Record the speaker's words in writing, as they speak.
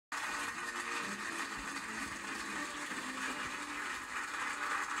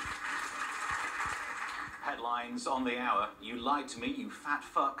headlines on the hour. You lied to me, you fat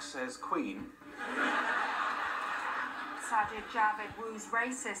fuck, says Queen. Sajid Javid woos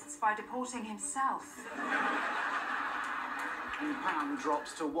racists by deporting himself. And pound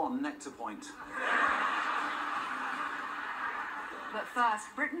drops to 1 nectar point. But first,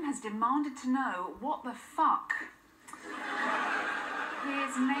 Britain has demanded to know what the fuck.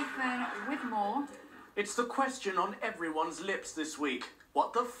 Here's Nathan with more. It's the question on everyone's lips this week.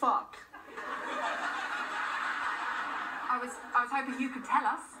 What the fuck? I was hoping you could tell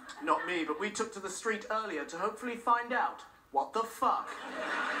us. Not me, but we took to the street earlier to hopefully find out. What the fuck?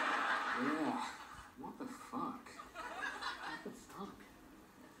 Yeah, what the fuck? What the fuck?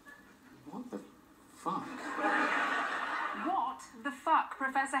 What the fuck? What the fuck,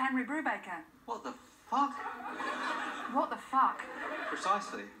 Professor Henry Brubaker? What the fuck? What the fuck?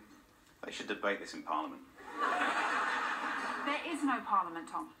 Precisely. They should debate this in Parliament. There is no Parliament,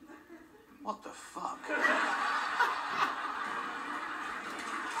 Tom. What the fuck?